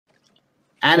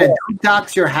Anna, don't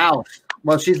dox your house.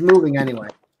 Well, she's moving anyway.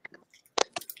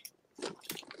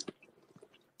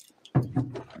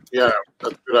 Yeah,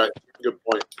 that's good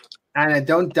point. Anna,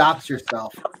 don't dox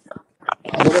yourself.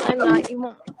 I'm not. You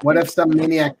won't. What if some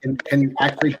maniac can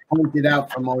actually point it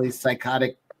out from all these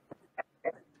psychotic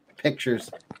pictures?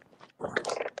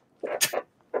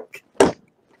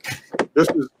 This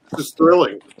is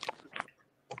thrilling.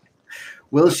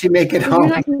 Will she make it You're home?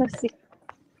 not gonna see.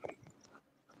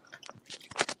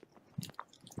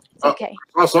 It's okay.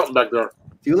 I saw something back there.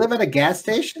 Do you live at a gas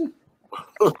station?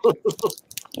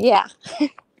 Yeah.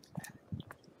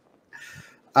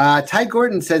 Ty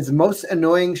Gordon says most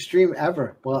annoying stream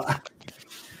ever. Well,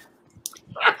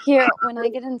 Here, when I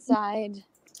get inside,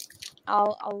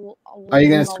 I'll are you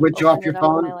gonna switch off your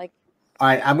phone? My, all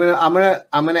right, I'm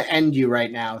gonna end you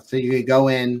right now, so you can go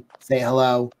in, say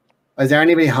hello. Is there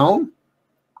anybody home?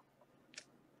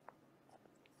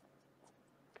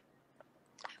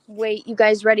 Wait, you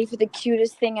guys ready for the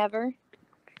cutest thing ever?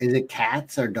 Is it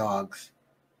cats or dogs?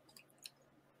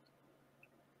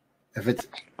 If it's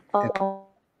Oh.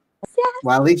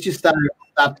 well, at least you stop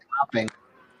popping.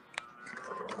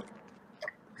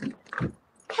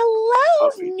 Hello?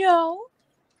 No.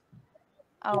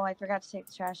 Oh, I forgot to take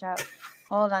the trash out.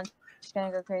 Hold on. She's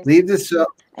gonna go crazy. Leave this.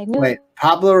 I knew. Wait,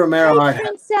 Pablo Romero. Hi,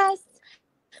 princess.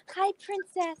 Hi,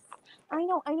 princess. I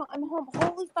know. I'm home.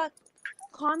 Holy fuck.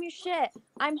 Calm your shit.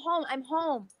 I'm home.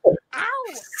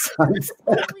 Ow. Holy shit.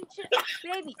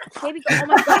 Baby, go. Oh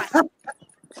my god.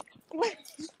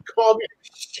 Call me.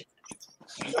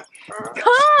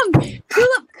 Come!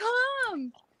 Tulip,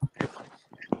 come!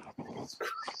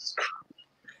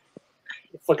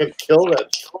 Fucking kill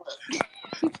that.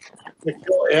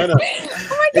 Kill Anna. Oh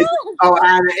my god!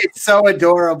 Anna, it's so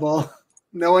adorable.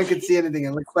 No one can see anything.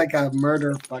 It looks like a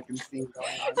murder fucking scene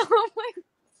going on. Oh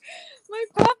my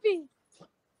puppy.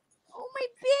 Oh my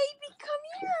baby, come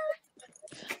here.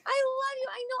 I love you.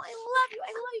 I know. I love you.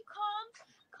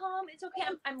 Calm. It's okay.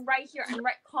 I'm right here.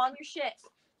 Calm your shit.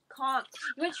 Calm.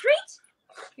 You want a treat?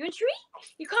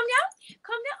 You calm down?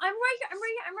 I'm right here.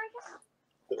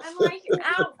 I'm right here.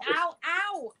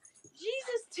 Ow.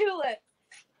 Jesus, Tulip.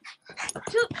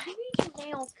 I need your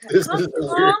nails cut.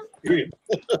 Calm. Be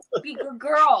a good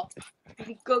girl.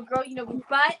 You know,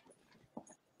 butt.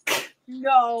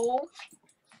 No.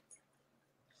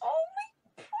 Oh my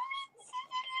princess.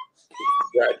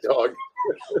 That dog.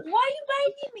 Why are you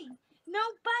biting me?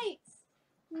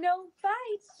 No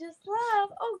bites, just love.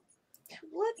 Oh,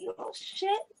 Tulip, you little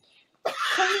shit.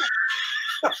 Come here.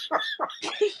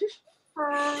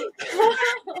 Oh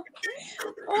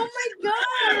my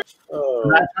god.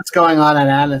 That's what's going on at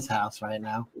Anna's house right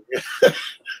now.